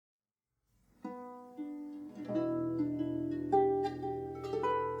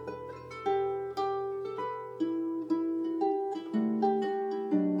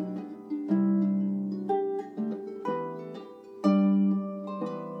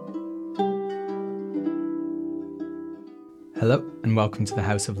Hello and welcome to the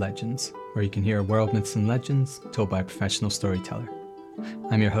House of Legends, where you can hear world myths and legends told by a professional storyteller.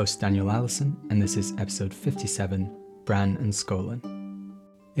 I'm your host Daniel Allison, and this is episode 57, Bran and Skolin.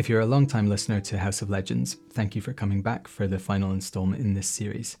 If you're a long-time listener to House of Legends, thank you for coming back for the final instalment in this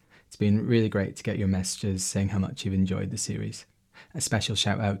series. It's been really great to get your messages saying how much you've enjoyed the series. A special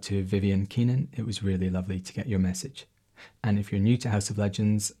shout out to Vivian Keenan, it was really lovely to get your message. And if you're new to House of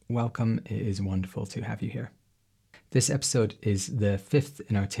Legends, welcome, it is wonderful to have you here. This episode is the fifth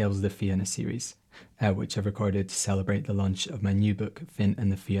in our Tales of the Fianna series, which I've recorded to celebrate the launch of my new book, Finn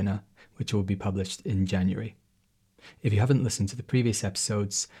and the Fianna, which will be published in January. If you haven't listened to the previous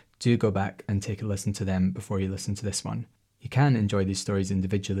episodes, do go back and take a listen to them before you listen to this one. You can enjoy these stories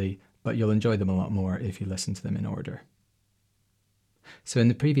individually, but you'll enjoy them a lot more if you listen to them in order. So in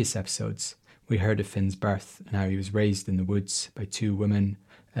the previous episodes, we heard of Finn's birth and how he was raised in the woods by two women,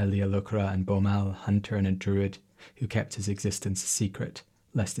 Leolocra and Bomal, hunter and a druid, who kept his existence a secret,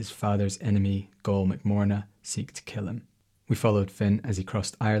 lest his father's enemy, Gol MacMorna, seek to kill him. We followed Finn as he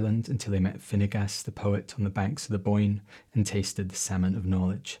crossed Ireland until he met Finnegas, the poet, on the banks of the Boyne, and tasted the salmon of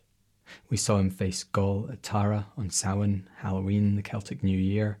knowledge. We saw him face Gol at Tara on Samhain, Halloween, the Celtic New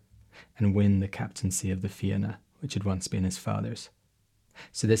Year, and win the captaincy of the Fianna, which had once been his father's.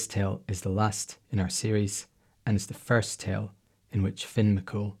 So this tale is the last in our series, and it's the first tale in which Finn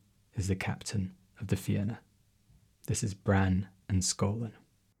McCool is the captain of the Fianna. This is Bran and Skolin.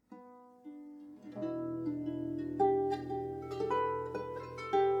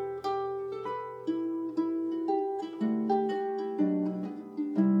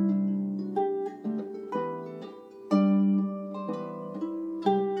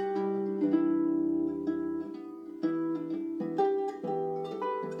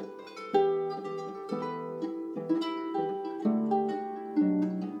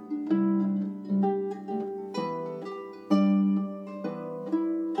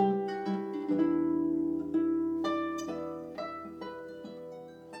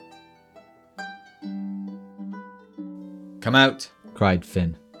 "Come out!" cried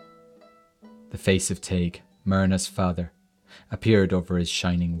Finn. The face of Taig, Myrna's father, appeared over his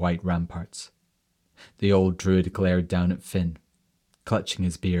shining white ramparts. The old druid glared down at Finn, clutching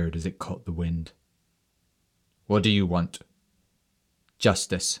his beard as it caught the wind. "What do you want?"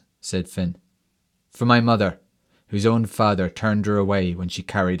 "Justice," said Finn. "For my mother, whose own father turned her away when she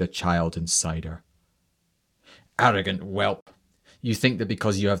carried a child inside her." "Arrogant whelp! You think that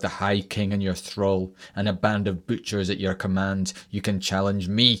because you have the High King in your thrall and a band of butchers at your command, you can challenge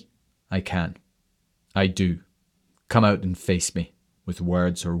me?" "I can. I do. Come out and face me, with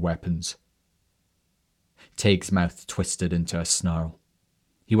words or weapons." Taig's mouth twisted into a snarl.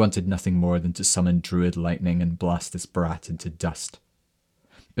 He wanted nothing more than to summon druid lightning and blast this brat into dust.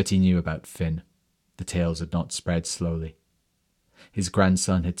 But he knew about Finn. The tales had not spread slowly. His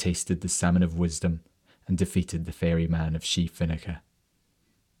grandson had tasted the salmon of wisdom and defeated the fairy man of She Finnica.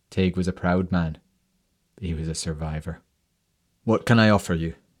 Taig was a proud man, but he was a survivor. "What can I offer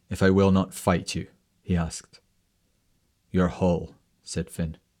you, if I will not fight you?" he asked. "Your hull," said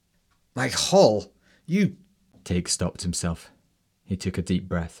Finn. "My hull? You—" Taig stopped himself. He took a deep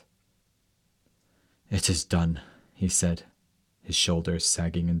breath. "It is done," he said, his shoulders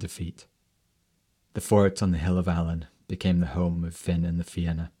sagging in defeat. The fort on the hill of Allen became the home of Finn and the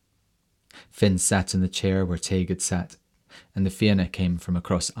Fianna. Finn sat in the chair where Taig had sat, and the Fianna came from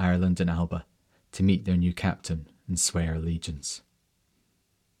across Ireland and Alba to meet their new captain and swear allegiance.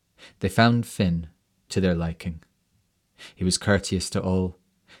 They found Finn to their liking. He was courteous to all,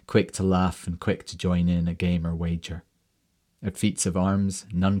 quick to laugh and quick to join in a game or wager. At feats of arms,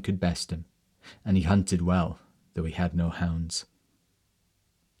 none could best him, and he hunted well, though he had no hounds.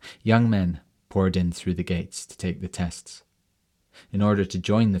 Young men poured in through the gates to take the tests. In order to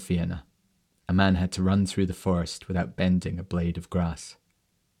join the Fianna, a man had to run through the forest without bending a blade of grass.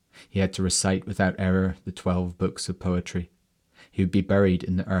 He had to recite without error the 12 books of poetry. He would be buried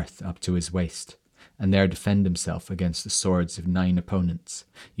in the earth up to his waist, and there defend himself against the swords of 9 opponents,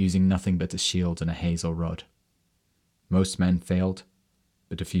 using nothing but a shield and a hazel rod. Most men failed,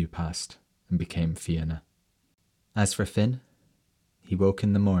 but a few passed and became Fianna. As for Finn, he woke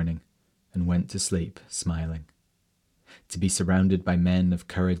in the morning and went to sleep smiling. To be surrounded by men of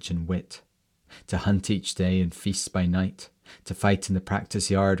courage and wit, to hunt each day and feast by night, to fight in the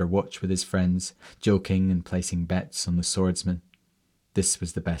practice yard or watch with his friends, joking and placing bets on the swordsman. This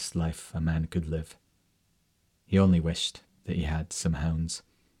was the best life a man could live. He only wished that he had some hounds.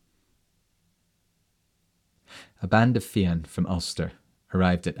 A band of Fiann from Ulster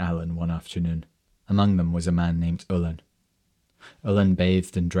arrived at Allen one afternoon. Among them was a man named Ulan. Ulan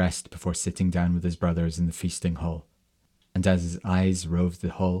bathed and dressed before sitting down with his brothers in the feasting hall. and as his eyes roved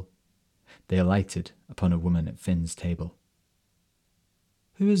the hall, they alighted upon a woman at Finn's table.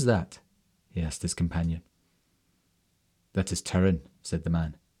 "Who is that?" he asked his companion. "That is Turin," said the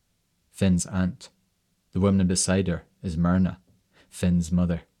man, "Finn's aunt. The woman beside her is Myrna, Finn's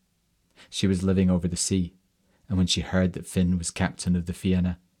mother. She was living over the sea, and when she heard that Finn was captain of the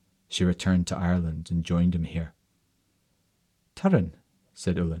Fianna, she returned to Ireland and joined him here." "Turin,"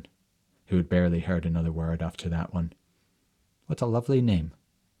 said Ullin, who had barely heard another word after that one. "What a lovely name."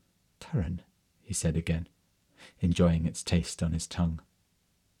 "Turin," he said again, enjoying its taste on his tongue.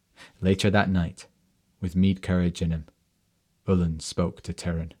 Later that night, with mead courage in him, Ullin spoke to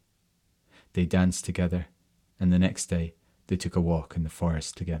Turin. They danced together, and the next day they took a walk in the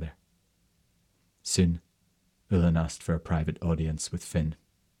forest together. Soon, Ullin asked for a private audience with Finn.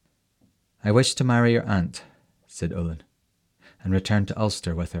 "I wish to marry your aunt," said Ullin, "and return to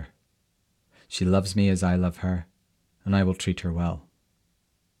Ulster with her. She loves me as I love her, and I will treat her well."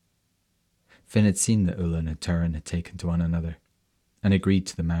 Finn had seen that Ullin and Turin had taken to one another, and agreed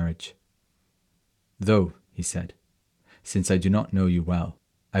to the marriage. "Though," he said, "since I do not know you well,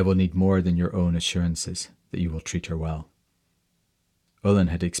 I will need more than your own assurances that you will treat her well." Ullin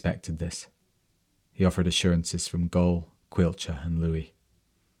had expected this. He offered assurances from Goll, Quilcha, and Louis.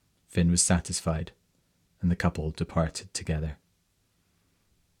 Finn was satisfied, and the couple departed together.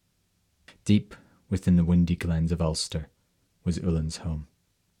 Deep within the windy glens of Ulster was Ullin's home.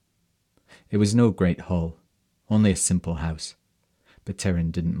 It was no great hall, only a simple house, but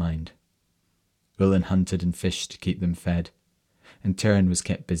Turin didn't mind. Ullin hunted and fished to keep them fed, and Turin was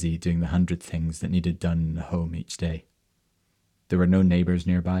kept busy doing the 100 things that needed done in the home each day. There were no neighbours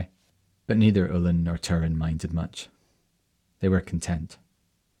nearby, but neither Ullin nor Turin minded much. They were content.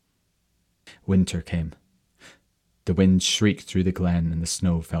 Winter came. The wind shrieked through the glen and the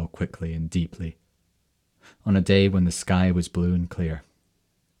snow fell quickly and deeply. On a day when the sky was blue and clear,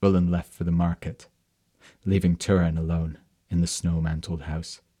 Ullin left for the market, leaving Turin alone in the snow-mantled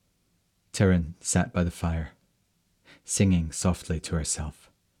house. Turin sat by the fire, singing softly to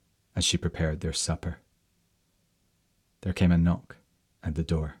herself as she prepared their supper. There came a knock at the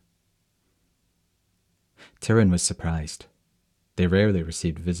door. Turin was surprised. They rarely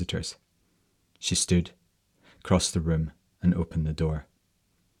received visitors. She stood, crossed the room, and opened the door.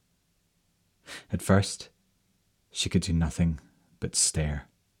 At first, she could do nothing but stare.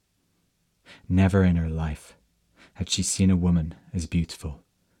 Never in her life had she seen a woman as beautiful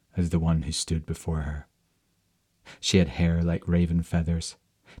as the one who stood before her. She had hair like raven feathers,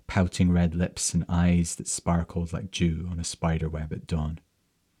 pouting red lips, and eyes that sparkled like dew on a spider web at dawn.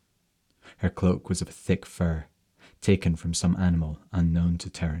 Her cloak was of thick fur, taken from some animal unknown to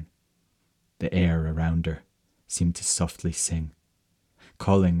Turin. The air around her seemed to softly sing,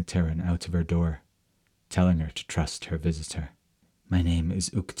 calling Turin out of her door, telling her to trust her visitor. "My name is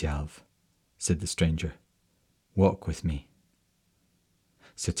Ukjalv," said the stranger. "Walk with me."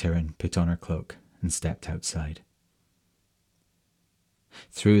 So Turin put on her cloak and stepped outside.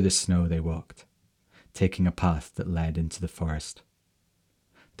 Through the snow they walked, taking a path that led into the forest.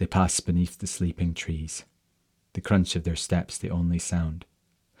 They passed beneath the sleeping trees, the crunch of their steps the only sound,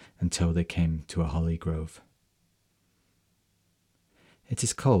 until they came to a holly grove. "It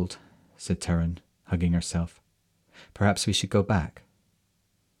is cold," said Turin, hugging herself. "Perhaps we should go back."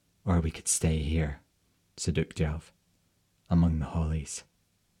 "Or we could stay here," said Ukjalv, "among the hollies."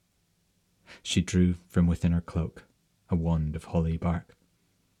 She drew from within her cloak a wand of holly bark.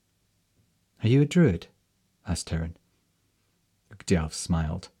 "Are you a druid?" asked Turin. Ukjalv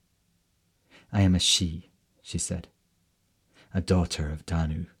smiled. "I am a she," she said, "a daughter of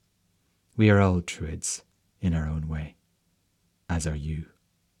Danu. We are all druids in our own way, as are you."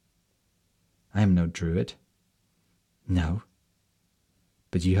 "I am no druid." "No,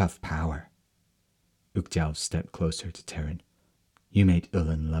 but you have power." Ukjalv stepped closer to Turin. "You made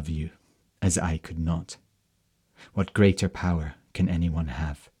Ullin love you, as I could not. What greater power can anyone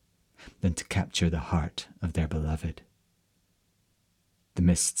have than to capture the heart of their beloved?" The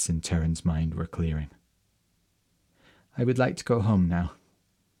mists in Turin's mind were clearing. "I would like to go home now.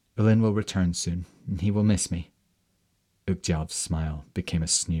 Ullin will return soon, and he will miss me." Ukjalv's smile became a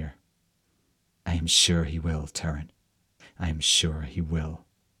sneer. "I am sure he will, Turin. I am sure he will."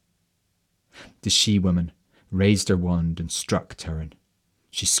 The she-woman raised her wand and struck Turin.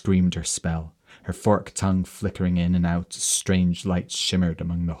 She screamed her spell, her forked tongue flickering in and out as strange lights shimmered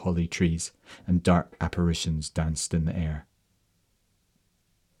among the holly trees and dark apparitions danced in the air.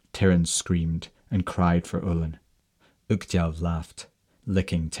 Turin screamed and cried for Ullin. Ukjalv laughed,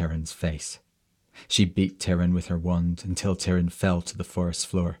 licking Turin's face. She beat Turin with her wand until Turin fell to the forest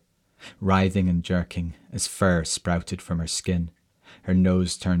floor, writhing and jerking as fur sprouted from her skin. Her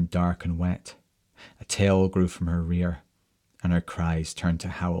nose turned dark and wet. A tail grew from her rear, and her cries turned to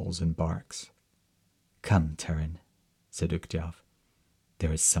howls and barks. "Come, Terran," said Ukjov.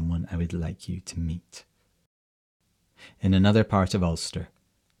 "There is someone I would like you to meet." In another part of Ulster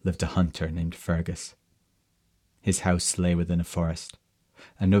lived a hunter named Fergus. His house lay within a forest,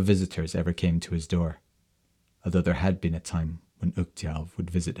 and no visitors ever came to his door, although there had been a time when Ukjov would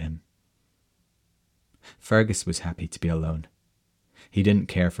visit him. Fergus was happy to be alone. He didn't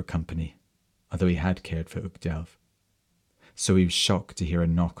care for company, although he had cared for Ukjov. So he was shocked to hear a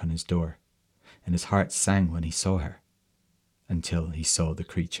knock on his door, and his heart sang when he saw her, until he saw the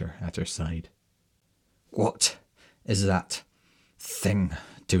creature at her side. "What is that thing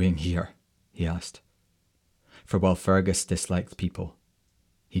doing here?" he asked. For while Fergus disliked people,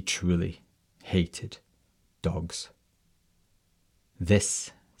 he truly hated dogs.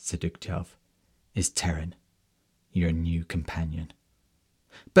 "This," said Ukjov, "is Terran, your new companion."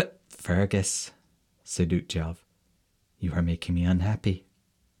 "But Fergus," said Ukjov, "you are making me unhappy.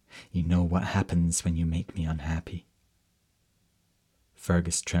 You know what happens when you make me unhappy."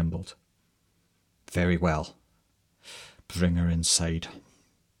 Fergus trembled. "Very well. Bring her inside."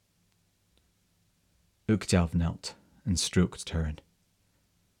 Ukjov knelt and stroked Terran.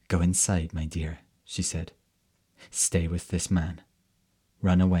 "Go inside, my dear," she said. "Stay with this man.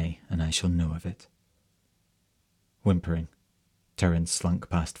 Run away, and I shall know of it." Whimpering, Terran slunk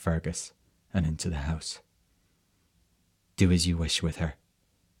past Fergus and into the house. "Do as you wish with her,"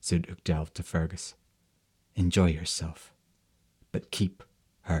 said Ukjov to Fergus. "Enjoy yourself, but keep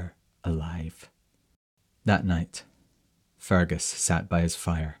her alive." That night, Fergus sat by his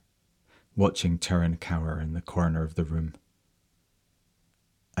fire, watching Terran cower in the corner of the room.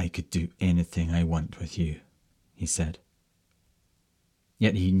 "I could do anything I want with you," he said.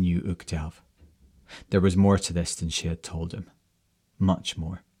 Yet he knew Ukjov. There was more to this than she had told him. Much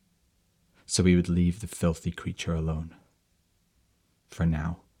more. So he would leave the filthy creature alone. For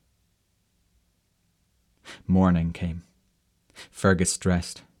now. Morning came. Fergus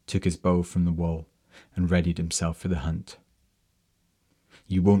dressed, took his bow from the wall, and readied himself for the hunt.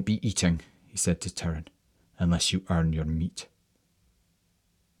 "You won't be eating," he said to Terran, "unless you earn your meat."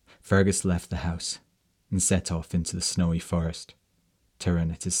 Fergus left the house and set off into the snowy forest,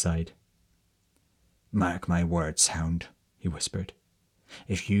 Terran at his side. "Mark my words, hound," he whispered.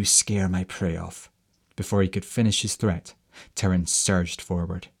 "If you scare my prey off..." Before he could finish his threat, Terran surged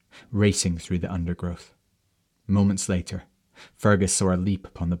forward, racing through the undergrowth. Moments later, Fergus saw her leap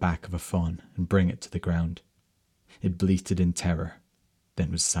upon the back of a fawn and bring it to the ground. It bleated in terror,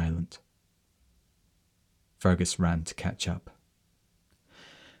 then was silent. Fergus ran to catch up.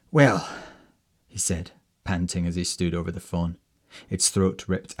 "Well," he said, panting as he stood over the fawn, its throat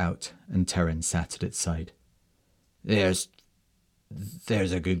ripped out, and Terran sat at its side. There's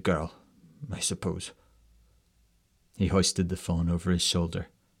a good girl, I suppose." He hoisted the fawn over his shoulder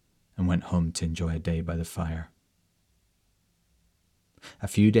and went home to enjoy a day by the fire. A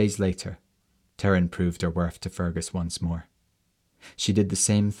few days later, Terran proved her worth to Fergus once more. She did the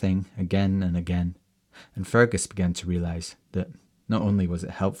same thing again and again, and Fergus began to realise that not only was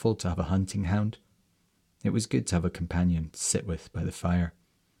it helpful to have a hunting hound, it was good to have a companion to sit with by the fire.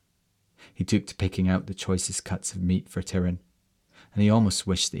 He took to picking out the choicest cuts of meat for Terran, and he almost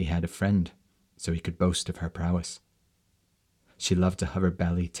wished that he had a friend so he could boast of her prowess. She loved to have her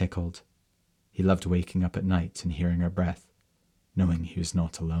belly tickled. He loved waking up at night and hearing her breath, knowing he was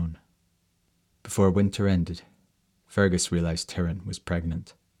not alone. Before winter ended, Fergus realised Terran was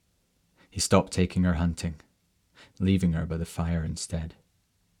pregnant. He stopped taking her hunting, leaving her by the fire instead.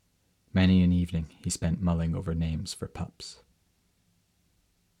 Many an evening he spent mulling over names for pups.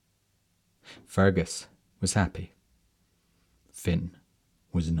 Fergus was happy. Finn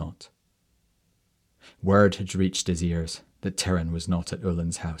was not. Word had reached his ears that Terran was not at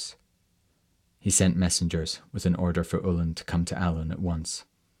Ullann's house. He sent messengers with an order for Ullann to come to Allen at once.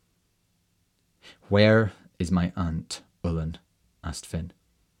 "Where is my aunt, Ullann?" asked Finn.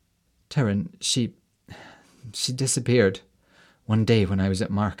 "Terran, she disappeared. One day when I was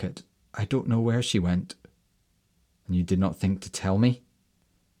at market, I don't know where she went." "And you did not think to tell me?"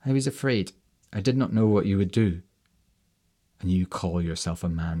 "I was afraid. I did not know what you would do." "And you call yourself a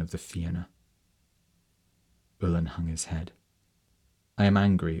man of the Fianna?" Ullann hung his head. "I am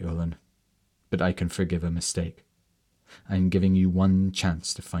angry, Ullann, but I can forgive a mistake. I am giving you one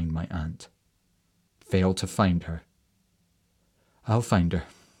chance to find my aunt. Fail to find her." "I'll find her,"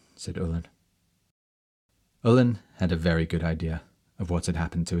 said Ullann. Ullann had a very good idea of what had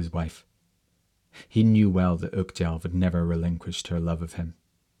happened to his wife. He knew well that Ukjal had never relinquished her love of him.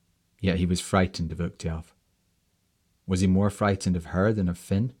 Yet he was frightened of Ukdialv. Was he more frightened of her than of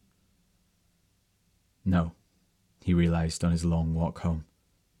Finn? No, he realised on his long walk home.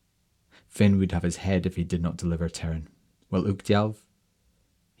 Finn would have his head if he did not deliver Terran, while Ukdialv,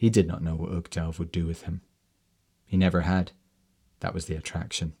 he did not know what Ukdialv would do with him. He never had. That was the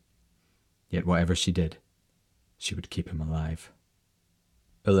attraction. Yet whatever she did, she would keep him alive.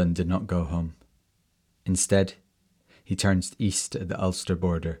 Ullin did not go home. Instead, he turned east at the Ulster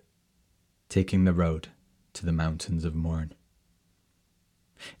border, taking the road to the mountains of Mourne.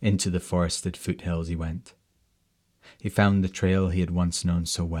 Into the forested foothills he went. He found the trail he had once known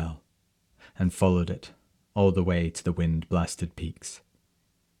so well, and followed it all the way to the wind-blasted peaks.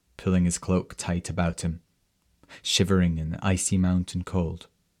 Pulling his cloak tight about him, shivering in the icy mountain cold,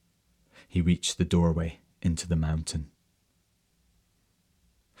 he reached the doorway into the mountain.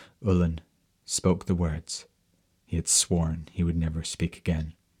 Ullin spoke the words he had sworn he would never speak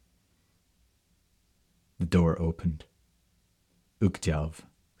again. The door opened. Ukdialv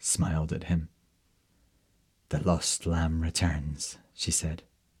smiled at him. "The lost lamb returns," she said.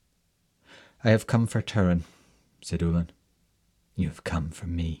 "I have come for Turin," said Ullin. "You have come for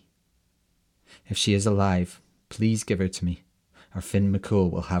me. If she is alive, please give her to me, or Finn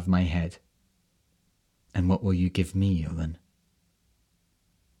McCool will have my head." "And what will you give me, Ullin?"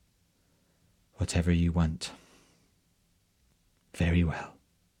 "Whatever you want." "Very well.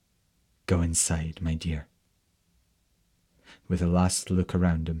 Go inside, my dear." With a last look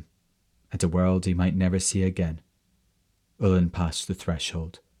around him, at a world he might never see again, Ullin passed the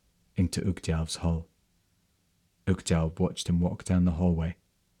threshold into Ukdialv's hall. Ukdialv watched him walk down the hallway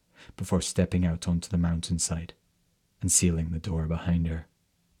before stepping out onto the mountainside and sealing the door behind her.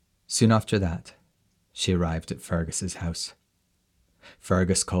 Soon after that, she arrived at Fergus's house.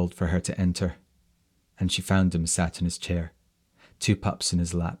 Fergus called for her to enter, and she found him sat in his chair, 2 pups in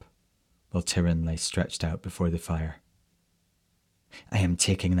his lap, while Tyrion lay stretched out before the fire. "I am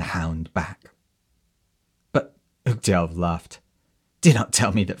taking the hound back." "But," Ukdialv laughed, "do not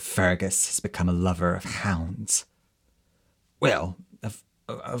tell me that Fergus has become a lover of hounds." "Well,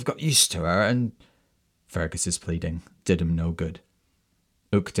 I've got used to her, and..." Fergus's pleading did him no good.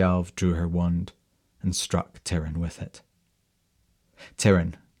 Ukdialv drew her wand and struck Tyrion with it.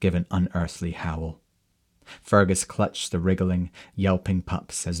 Tyrion gave an unearthly howl. Fergus clutched the wriggling, yelping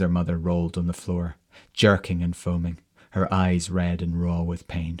pups as their mother rolled on the floor, jerking and foaming, her eyes red and raw with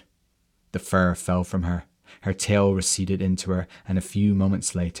pain. The fur fell from her, her tail receded into her, and a few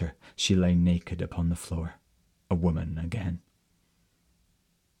moments later she lay naked upon the floor, a woman again.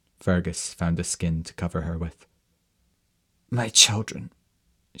 Fergus found a skin to cover her with. "My children,"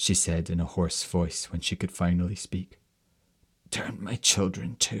 she said in a hoarse voice when she could finally speak. "Turn my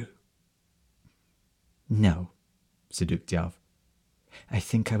children too." "No," said Ukdialv. "I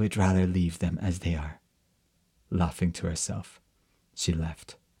think I would rather leave them as they are." Laughing to herself, she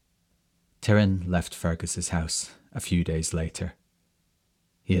left. Tyrion left Fergus's house a few days later.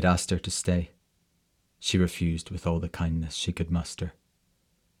 He had asked her to stay. She refused with all the kindness she could muster.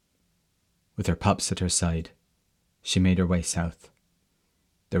 With her pups at her side, she made her way south.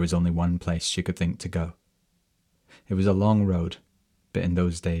 There was only one place she could think to go. It was a long road, but in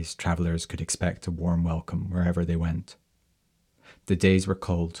those days travellers could expect a warm welcome wherever they went. The days were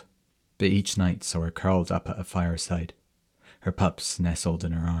cold, but each night saw her curled up at a fireside, her pups nestled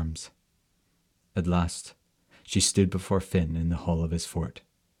in her arms. At last, she stood before Finn in the hall of his fort,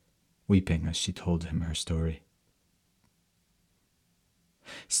 weeping as she told him her story.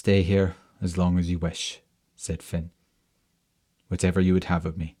 "Stay here as long as you wish," said Finn. "Whatever you would have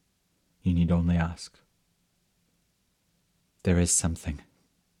of me, you need only ask." "There is something."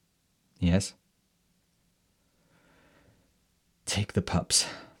 "Yes?" "Take the pups.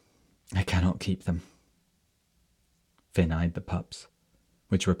 I cannot keep them." Finn eyed the pups,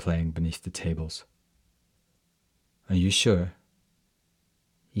 which were playing beneath the tables. "Are you sure?"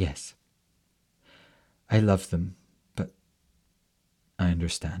 "Yes. I love them, but I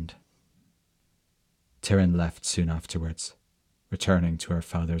understand." Tyrion left soon afterwards, returning to her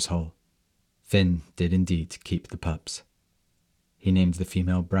father's hall. Finn did indeed keep the pups. He named the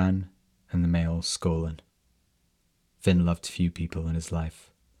female Bran and the male Skolin. Finn loved few people in his life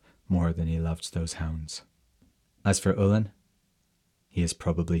more than he loved those hounds. As for Ullin, he is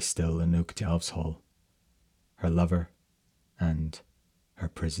probably still in Ukdialv's hall, her lover and her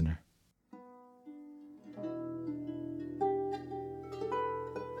prisoner.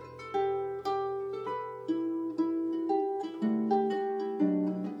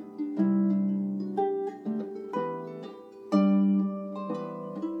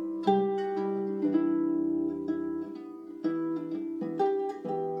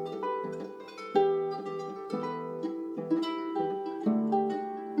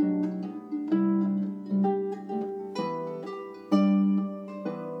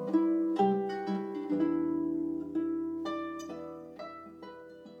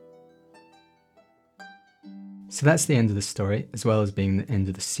 So that's the end of the story, as well as being the end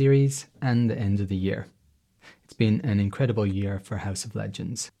of the series and the end of the year. It's been an incredible year for House of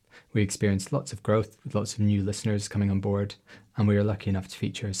Legends. We experienced lots of growth with lots of new listeners coming on board, and we were lucky enough to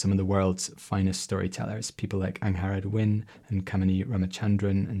feature some of the world's finest storytellers, people like Angharad Wynne and Kamini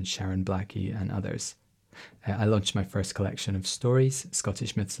Ramachandran and Sharon Blackie and others. I launched my first collection of stories,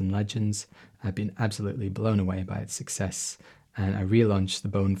 Scottish Myths and Legends. I've been absolutely blown away by its success, and I relaunched The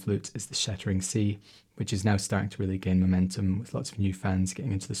Bone Flute as The Shattering Sea, which is now starting to really gain momentum with lots of new fans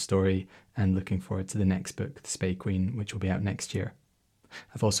getting into the story and looking forward to the next book, The Spey Queen, which will be out next year.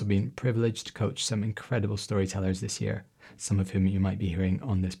 I've also been privileged to coach some incredible storytellers this year, some of whom you might be hearing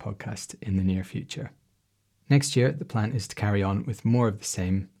on this podcast in the near future. Next year, the plan is to carry on with more of the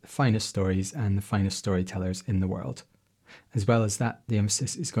same, the finest stories and the finest storytellers in the world. As well as that, the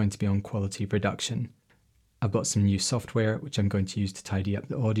emphasis is going to be on quality production. I've got some new software which I'm going to use to tidy up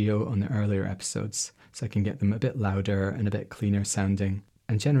the audio on the earlier episodes so I can get them a bit louder and a bit cleaner sounding,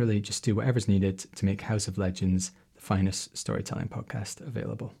 and generally just do whatever's needed to make House of Legends the finest storytelling podcast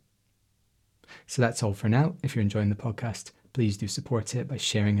available. So that's all for now. If you're enjoying the podcast, please do support it by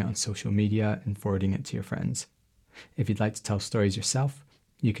sharing it on social media and forwarding it to your friends. If you'd like to tell stories yourself,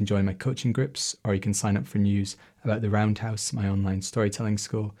 you can join my coaching groups, or you can sign up for news about the Roundhouse, my online storytelling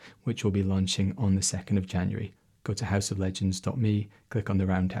school, which will be launching on the 2nd of January. Go to houseoflegends.me, click on the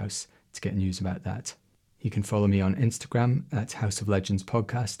Roundhouse to get news about that. You can follow me on Instagram at House of Legends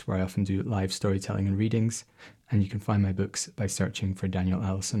Podcast, where I often do live storytelling and readings, and you can find my books by searching for Daniel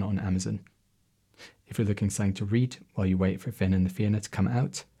Allison on Amazon. If you're looking for something to read while you wait for Finn and the Fianna to come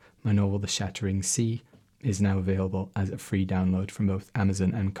out, my novel The Shattering Sea is now available as a free download from both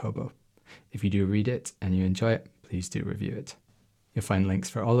Amazon and Kobo. If you do read it and you enjoy it, please do review it. You'll find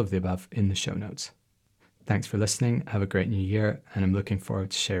links for all of the above in the show notes. Thanks for listening, have a great new year, and I'm looking forward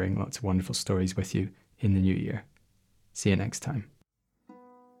to sharing lots of wonderful stories with you in the new year. See you next time.